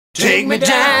Take me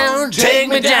down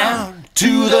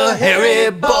to the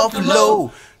hairy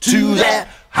buffalo, to that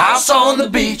house on the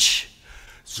beach.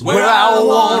 It's where I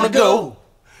wanna go.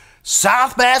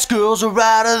 South Bass girls are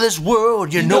out of this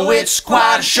world, you know it's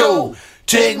quite a show.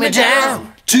 Take me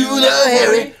down to the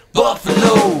hairy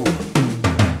buffalo.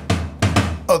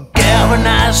 A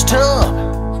galvanized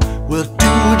tub will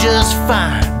do just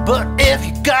fine, but if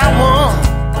you got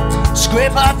one,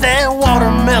 scrape out that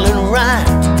watermelon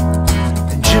rind.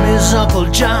 Jimmy's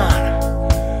Uncle John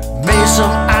made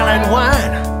some island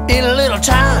wine. In a little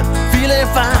time, feeling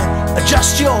fine,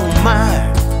 adjust your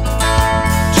mind.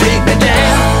 Take me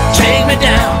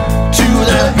down to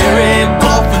the hairy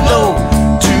buffalo,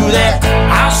 to that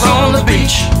house on the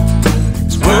beach.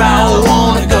 It's where I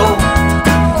wanna go.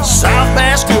 South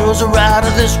Bass girls are out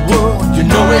of this world, you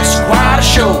know it's quite a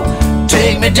show.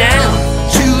 Take me down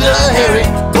to the hairy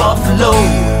buffalo.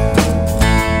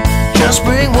 Just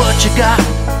bring what you got,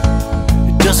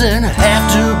 it doesn't have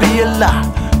to be a lot,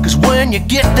 'cause when you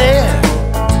get there,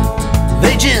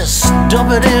 they just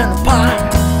dump it in a pot.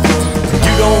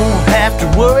 You don't have to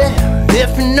worry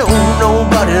if you know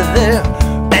nobody there.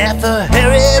 At the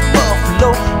hairy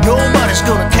buffalo, nobody's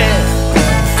gonna care.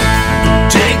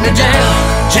 Take me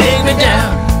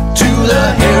down to the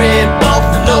hairy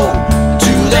buffalo,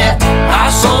 to that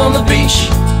house on the beach.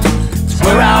 It's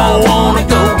where I wanna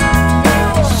go.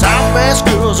 South Bass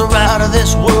girls are out of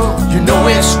this world, you know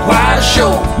it's quite a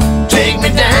show. Take me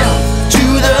down to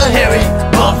the hairy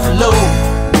buffalo.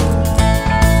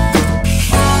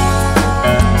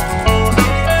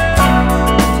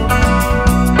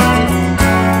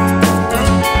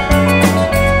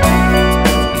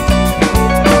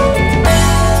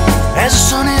 As the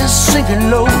sun is sinking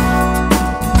low,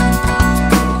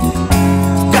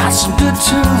 got some good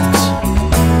tunes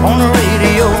on the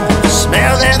radio.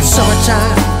 Smell that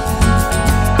summertime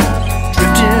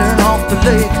drifting off the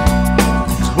lake.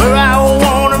 It's where I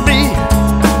wanna be.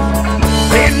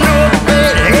 Ain't no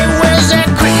debate. Hey, where's that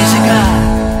crazy guy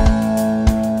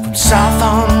from South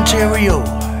Ontario?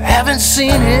 Haven't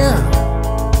seen him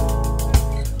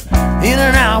in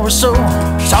an hour or so.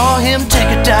 Saw him take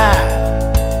a dive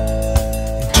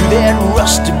into that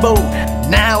rusty boat.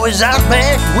 Now he's out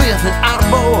back with an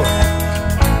outboard,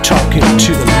 talking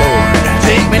to the Lord.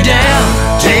 Take me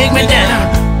down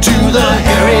to the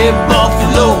hairy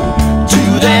buffalo, to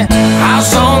that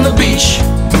house on the beach.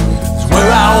 It's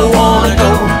where I wanna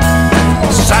go.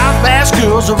 South Bass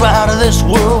girls are out of this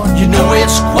world, you know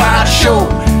it's quite a show.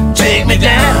 Take me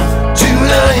down to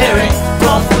the hairy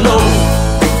buffalo.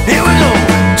 Here we go.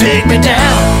 Take me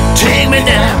down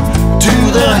to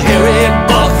the hairy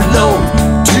buffalo,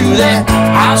 to that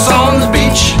house on the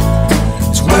beach.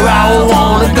 It's where I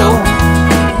wanna go.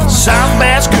 South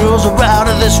Bass girls are out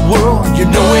of this world, you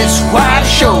know it's quite a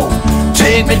show.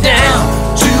 Take me down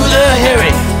to the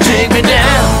hairy, take me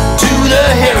down